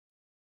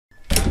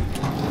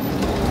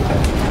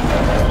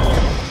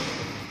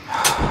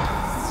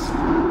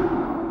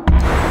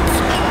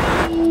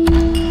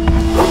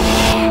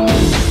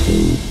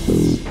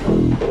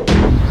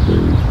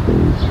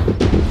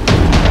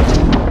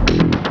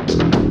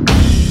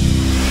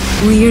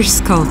We are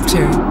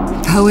sculpture,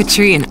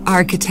 poetry, and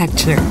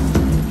architecture.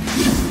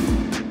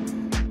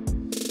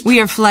 We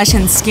are flesh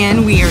and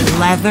skin, we are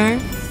leather,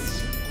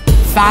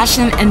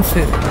 fashion, and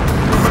food.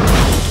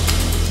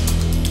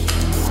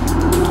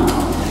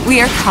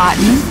 We are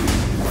cotton,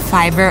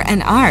 fiber,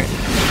 and art.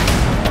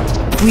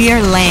 We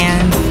are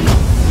land,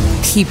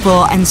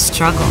 people, and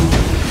struggle.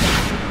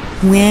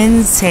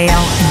 Wind, sail,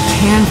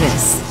 and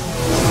canvas.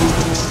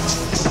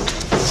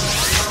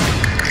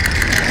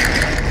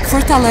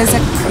 Fortaleza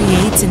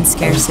creates in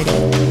scarcity.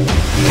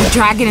 A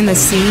dragon in the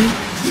sea,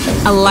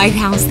 a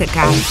lighthouse that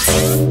guides.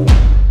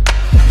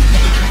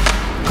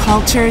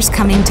 Cultures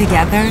coming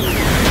together,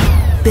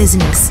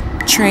 business,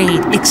 trade,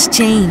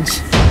 exchange.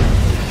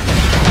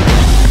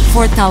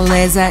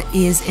 Fortaleza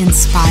is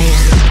inspired.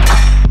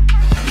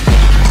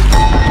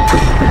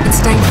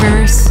 It's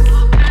diverse.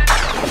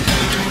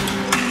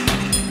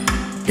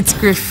 It's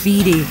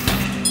graffiti.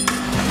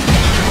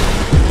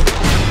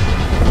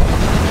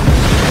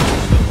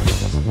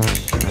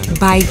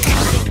 Bike.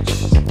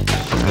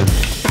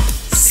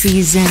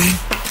 Season.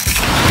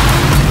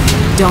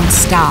 Don't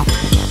stop.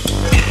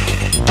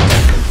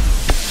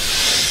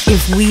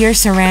 If we are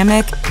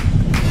ceramic,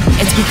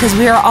 it's because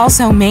we are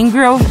also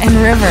mangrove and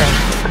river.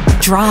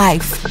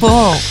 Drive,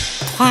 full,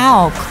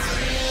 plow,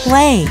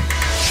 play.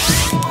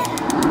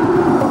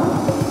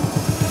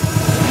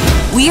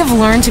 We have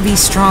learned to be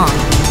strong.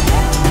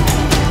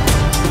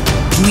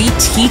 We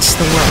teach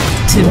the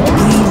world to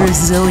be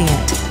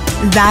resilient.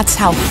 That's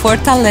how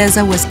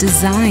Fortaleza was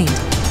designed,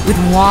 with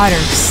water,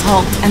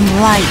 salt, and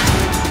light.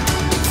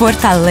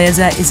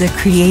 Fortaleza is a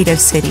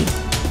creative city.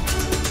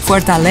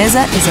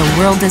 Fortaleza is a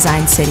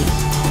world-designed city.